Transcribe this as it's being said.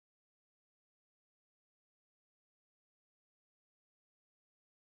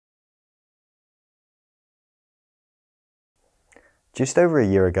Just over a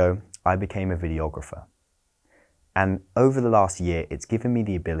year ago, I became a videographer. And over the last year, it's given me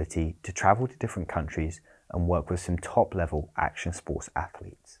the ability to travel to different countries and work with some top-level action sports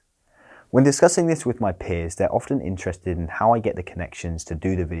athletes. When discussing this with my peers, they're often interested in how I get the connections to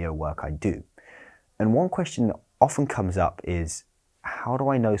do the video work I do. And one question that often comes up is, how do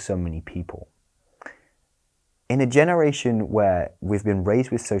I know so many people? In a generation where we've been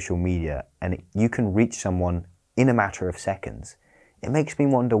raised with social media and you can reach someone in a matter of seconds, it makes me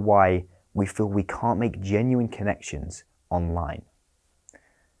wonder why we feel we can't make genuine connections online.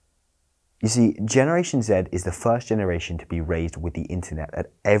 You see, Generation Z is the first generation to be raised with the internet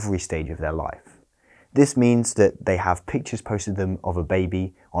at every stage of their life. This means that they have pictures posted them of a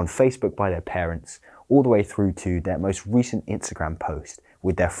baby on Facebook by their parents, all the way through to their most recent Instagram post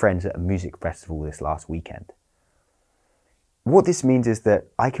with their friends at a music festival this last weekend. What this means is that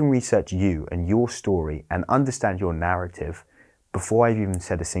I can research you and your story and understand your narrative before I've even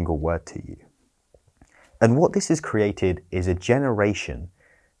said a single word to you. And what this has created is a generation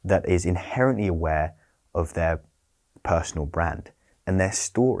that is inherently aware of their personal brand and their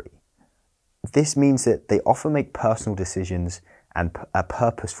story. This means that they often make personal decisions and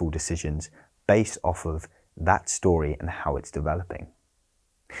purposeful decisions based off of that story and how it's developing.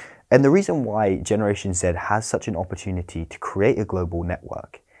 And the reason why Generation Z has such an opportunity to create a global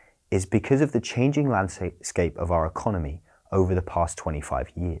network is because of the changing landscape of our economy over the past 25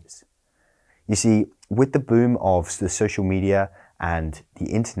 years. You see, with the boom of the social media and the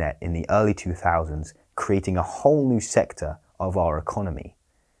internet in the early 2000s, creating a whole new sector of our economy,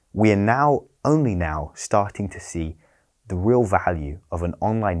 we are only now starting to see the real value of an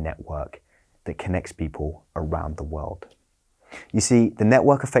online network that connects people around the world. You see, the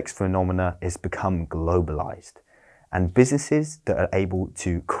network effects phenomena has become globalized, and businesses that are able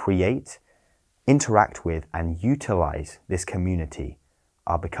to create, interact with, and utilize this community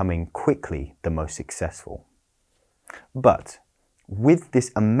are becoming quickly the most successful. But with this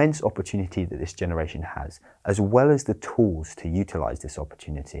immense opportunity that this generation has, as well as the tools to utilize this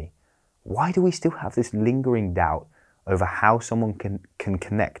opportunity, why do we still have this lingering doubt over how someone can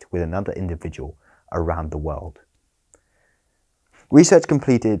connect with another individual around the world? Research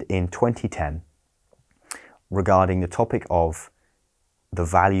completed in 2010 regarding the topic of the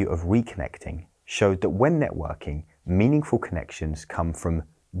value of reconnecting showed that when networking, meaningful connections come from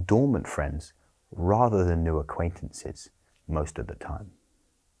dormant friends rather than new acquaintances most of the time.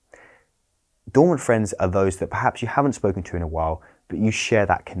 Dormant friends are those that perhaps you haven't spoken to in a while, but you share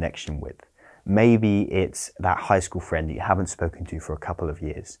that connection with. Maybe it's that high school friend that you haven't spoken to for a couple of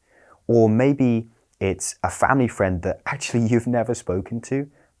years. Or maybe it's a family friend that actually you've never spoken to,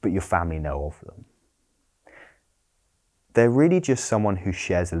 but your family know of them. They're really just someone who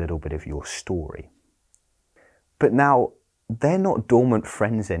shares a little bit of your story. But now, they're not dormant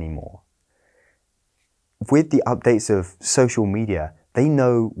friends anymore. With the updates of social media, they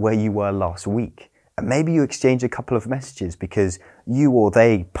know where you were last week. And maybe you exchanged a couple of messages because you or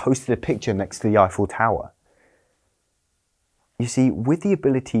they posted a picture next to the Eiffel Tower. You see, with the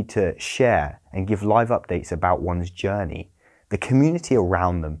ability to share and give live updates about one's journey, the community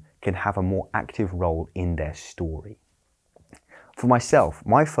around them can have a more active role in their story. For myself,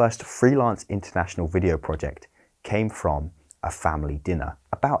 my first freelance international video project came from a family dinner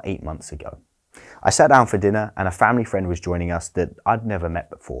about 8 months ago. I sat down for dinner and a family friend was joining us that I'd never met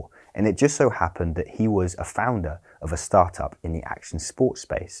before, and it just so happened that he was a founder of a startup in the action sports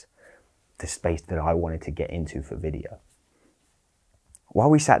space, the space that I wanted to get into for video. While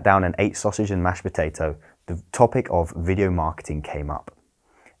we sat down and ate sausage and mashed potato, the topic of video marketing came up.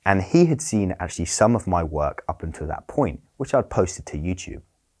 And he had seen actually some of my work up until that point, which I'd posted to YouTube.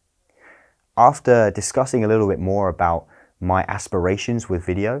 After discussing a little bit more about my aspirations with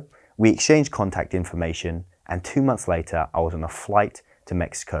video, we exchanged contact information, and 2 months later, I was on a flight to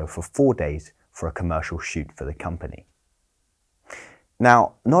Mexico for 4 days for a commercial shoot for the company.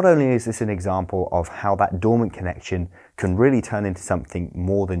 Now, not only is this an example of how that dormant connection can really turn into something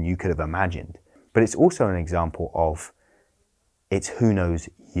more than you could have imagined, but it's also an example of it's who knows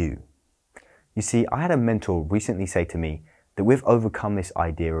you. You see, I had a mentor recently say to me that we've overcome this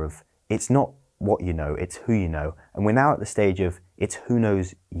idea of it's not what you know, it's who you know, and we're now at the stage of it's who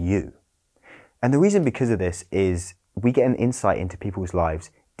knows you. And the reason because of this is we get an insight into people's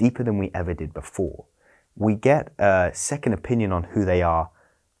lives deeper than we ever did before. We get a second opinion on who they are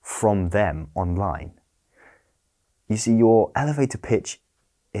from them online. You see, your elevator pitch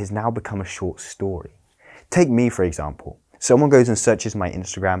has now become a short story. Take me, for example. Someone goes and searches my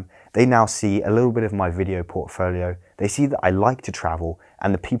Instagram, they now see a little bit of my video portfolio, they see that I like to travel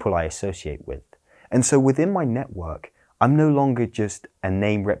and the people I associate with. And so within my network, I'm no longer just a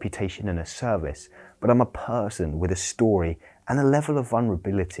name, reputation, and a service, but I'm a person with a story and a level of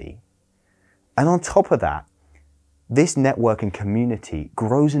vulnerability. And on top of that, this network and community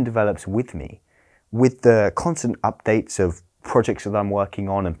grows and develops with me, with the constant updates of projects that I'm working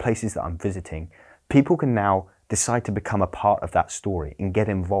on and places that I'm visiting. People can now decide to become a part of that story and get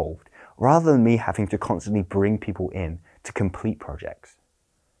involved, rather than me having to constantly bring people in to complete projects.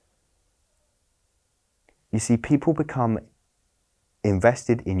 You see, people become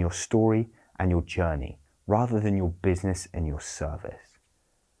invested in your story and your journey, rather than your business and your service.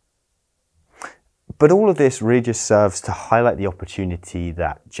 But all of this really just serves to highlight the opportunity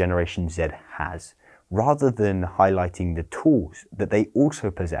that Generation Z has, rather than highlighting the tools that they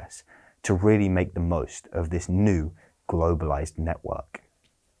also possess to really make the most of this new globalized network.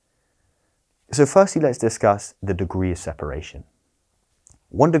 So firstly, let's discuss the degree of separation.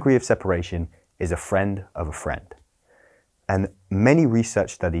 One degree of separation is a friend of a friend. And many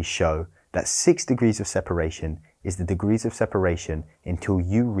research studies show that 6 degrees of separation is the degrees of separation until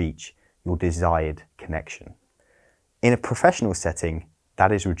you reach your desired connection. In a professional setting,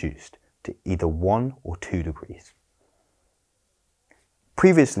 that is reduced to either 1 or 2 degrees.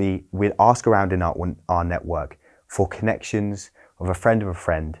 Previously, we'd ask around in our network for connections of a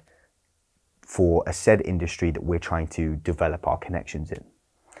friend for a said industry that we're trying to develop our connections in.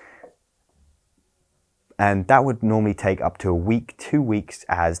 And that would normally take up to a week, 2 weeks,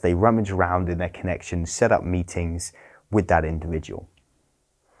 as they rummage around in their connections, set up meetings with that individual.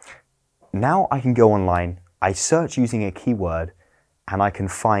 Now I can go online, I search using a keyword, and I can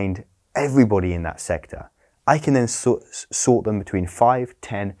find everybody in that sector. I can then sort them between 5,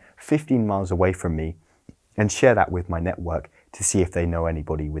 10, 15 miles away from me and share that with my network to see if they know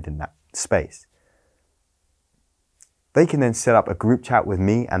anybody within that space. They can then set up a group chat with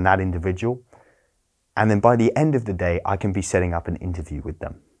me and that individual, and then by the end of the day, I can be setting up an interview with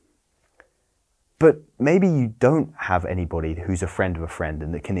them. But maybe you don't have anybody who's a friend of a friend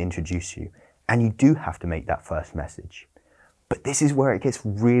and that can introduce you, and you do have to make that first message. But this is where it gets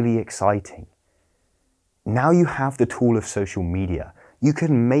really exciting. Now you have the tool of social media. You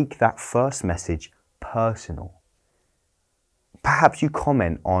can make that first message personal. Perhaps you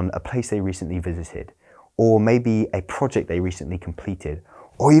comment on a place they recently visited, or maybe a project they recently completed,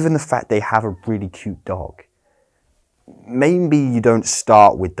 or even the fact they have a really cute dog. Maybe you don't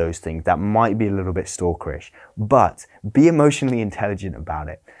start with those things. That might be a little bit stalkerish, but be emotionally intelligent about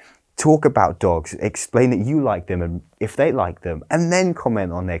it. Talk about dogs, explain that you like them and if they like them, and then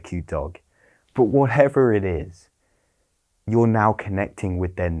comment on their cute dog. But whatever it is, you're now connecting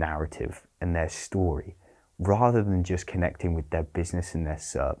with their narrative and their story, rather than just connecting with their business and their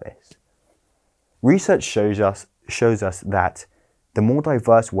service. Research shows us that the more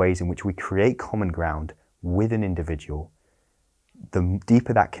diverse ways in which we create common ground with an individual, the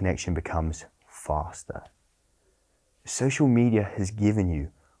deeper that connection becomes faster. Social media has given you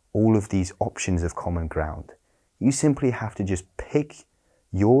all of these options of common ground. You simply have to just pick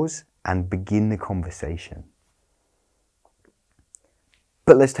yours and begin the conversation.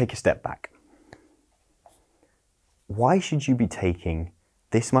 But let's take a step back. Why should you be taking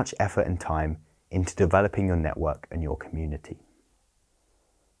this much effort and time into developing your network and your community?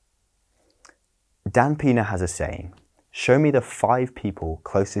 Dan Pena has a saying, show me the 5 people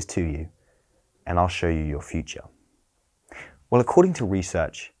closest to you and I'll show you your future. Well, according to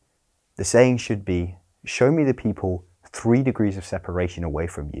research, the saying should be, show me the people 3 degrees of separation away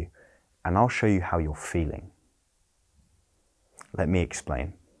from you and I'll show you how you're feeling. Let me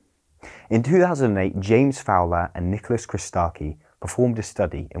explain. In 2008, James Fowler and Nicholas Christakis performed a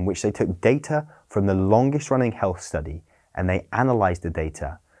study in which they took data from the longest running health study and they analyzed the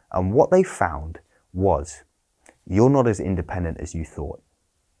data, and what they found was, you're not as independent as you thought.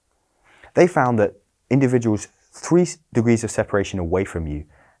 They found that individuals 3 degrees of separation away from you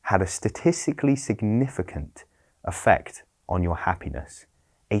had a statistically significant effect on your happiness.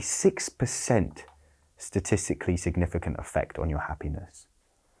 A 6% statistically significant effect on your happiness.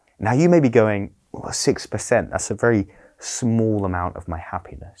 Now you may be going, well, 6%, that's a very small amount of my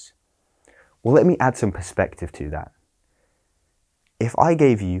happiness. Well, let me add some perspective to that. If I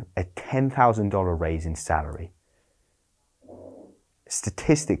gave you a $10,000 raise in salary,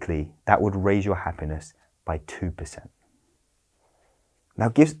 statistically, that would raise your happiness by 2%. Now,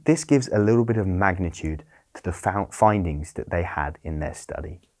 this gives a little bit of magnitude to the findings that they had in their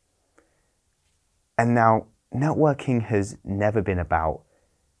study. And now, networking has never been about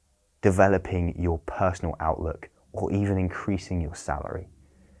developing your personal outlook or even increasing your salary.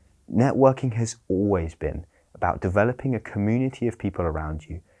 Networking has always been about developing a community of people around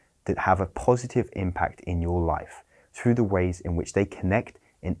you that have a positive impact in your life, through the ways in which they connect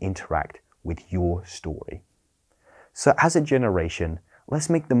and interact with your story. So as a generation, let's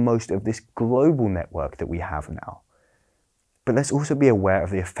make the most of this global network that we have now. But let's also be aware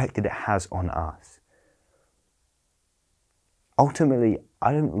of the effect that it has on us. Ultimately,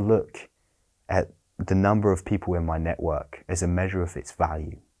 I don't look at the number of people in my network as a measure of its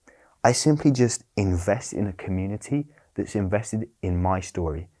value. I simply just invest in a community that's invested in my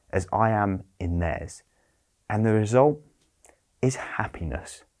story as I am in theirs. And the result is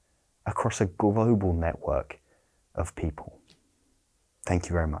happiness across a global network of people. Thank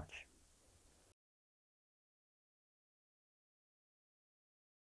you very much.